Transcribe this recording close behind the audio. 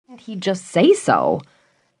didn't he just say so?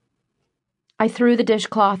 I threw the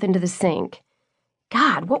dishcloth into the sink.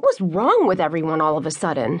 God, what was wrong with everyone all of a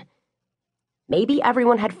sudden? Maybe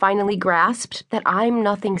everyone had finally grasped that I'm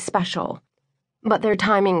nothing special. But their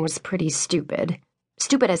timing was pretty stupid.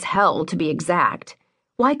 Stupid as hell, to be exact.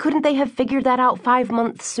 Why couldn't they have figured that out 5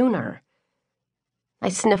 months sooner? I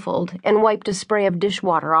sniffled and wiped a spray of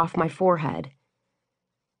dishwater off my forehead.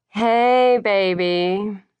 "Hey,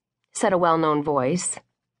 baby," said a well-known voice.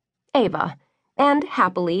 Ava, and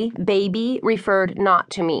happily, baby referred not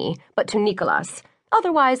to me, but to Nicholas.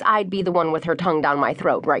 Otherwise, I'd be the one with her tongue down my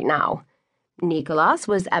throat right now. Nicholas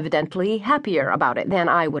was evidently happier about it than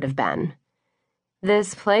I would have been.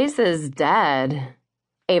 "This place is dead,"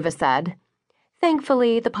 Ava said.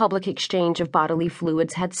 Thankfully, the public exchange of bodily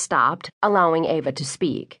fluids had stopped, allowing Ava to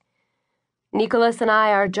speak. "Nicholas and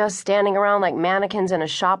I are just standing around like mannequins in a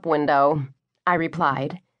shop window," I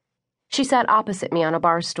replied. She sat opposite me on a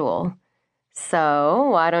bar stool. "So,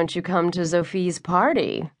 why don't you come to Sophie's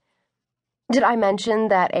party?" Did I mention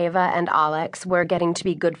that Ava and Alex were getting to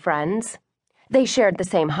be good friends? They shared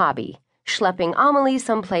the same hobby, schlepping Amelie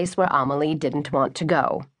someplace where Amelie didn't want to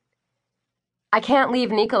go. "I can't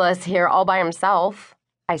leave Nicholas here all by himself,"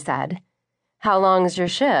 I said. "How long's your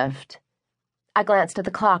shift?" I glanced at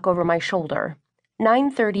the clock over my shoulder.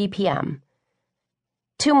 9:30 p.m.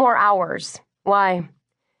 2 more hours. Why?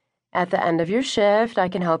 "At the end of your shift, I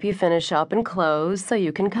can help you finish up and close so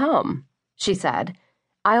you can come," she said.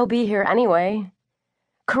 "I'll be here anyway."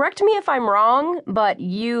 Correct me if I'm wrong, but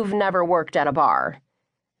you've never worked at a bar.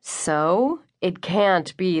 So, it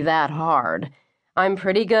can't be that hard. I'm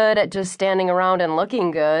pretty good at just standing around and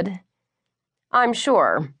looking good. I'm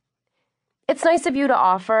sure. It's nice of you to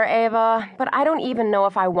offer, Ava, but I don't even know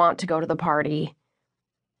if I want to go to the party.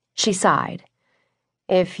 She sighed.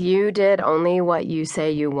 If you did only what you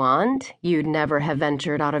say you want, you'd never have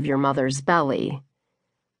ventured out of your mother's belly.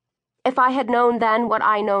 If I had known then what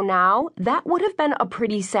I know now, that would have been a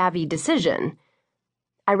pretty savvy decision.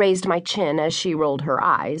 I raised my chin as she rolled her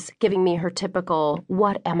eyes, giving me her typical,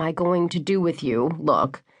 "What am I going to do with you?"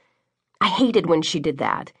 look. I hated when she did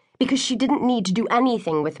that, because she didn't need to do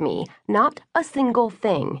anything with me, not a single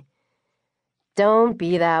thing. Don't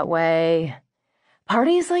be that way.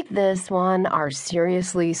 Parties like this one are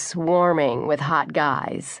seriously swarming with hot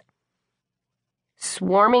guys.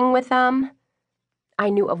 Swarming with them? I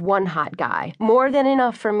knew of one hot guy, more than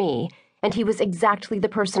enough for me, and he was exactly the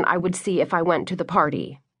person I would see if I went to the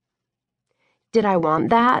party. Did I want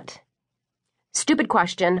that? Stupid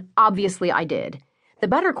question. Obviously I did. The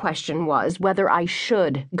better question was whether I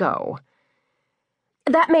should go.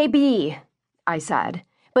 "That may be," I said,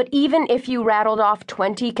 "but even if you rattled off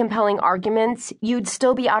 20 compelling arguments, you'd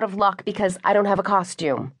still be out of luck because I don't have a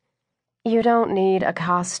costume." "You don't need a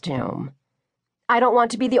costume." "I don't want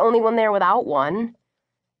to be the only one there without one."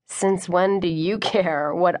 "Since when do you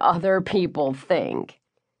care what other people think?"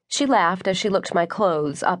 She laughed as she looked my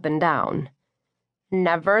clothes up and down.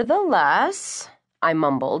 "Nevertheless," I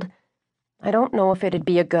mumbled, "I don't know if it'd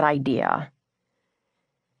be a good idea."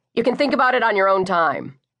 "You can think about it on your own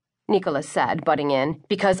time," Nicholas said, butting in,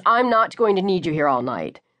 "because I'm not going to need you here all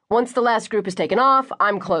night. Once the last group is taken off,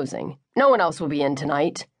 I'm closing. No one else will be in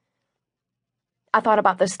tonight." I thought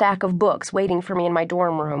about the stack of books waiting for me in my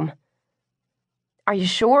dorm room. "Are you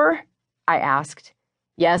sure?" I asked.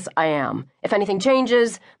 "Yes, I am. If anything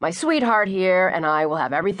changes, my sweetheart here and I will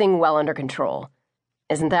have everything well under control.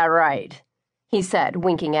 Isn't that right?" he said,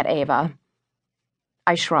 winking at Ava.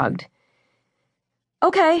 I shrugged.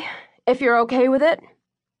 "Okay, if you're okay with it."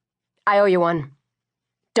 "I owe you one."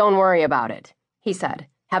 "Don't worry about it," he said.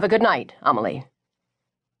 "Have a good night, Amelie."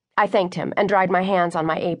 I thanked him and dried my hands on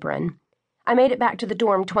my apron. I made it back to the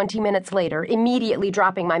dorm 20 minutes later, immediately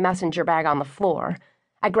dropping my messenger bag on the floor.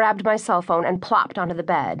 I grabbed my cell phone and plopped onto the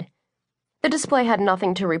bed. The display had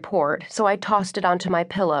nothing to report, so I tossed it onto my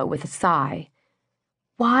pillow with a sigh.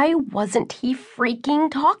 Why wasn't he freaking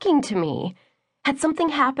talking to me? Had something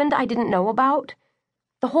happened I didn't know about?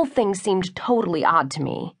 The whole thing seemed totally odd to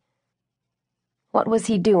me. What was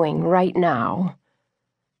he doing right now?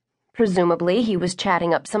 Presumably, he was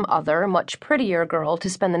chatting up some other, much prettier girl to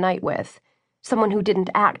spend the night with. Someone who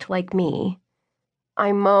didn't act like me.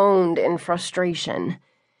 I moaned in frustration.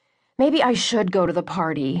 Maybe I should go to the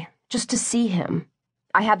party, just to see him.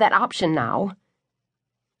 I had that option now.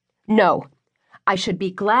 No, I should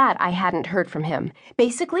be glad I hadn't heard from him.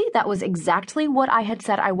 Basically, that was exactly what I had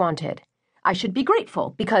said I wanted. I should be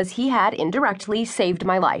grateful because he had indirectly saved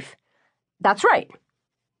my life. That's right.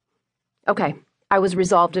 Okay, I was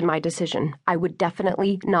resolved in my decision. I would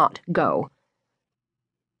definitely not go.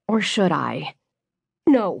 Or should I?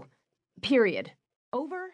 No. Period. Over.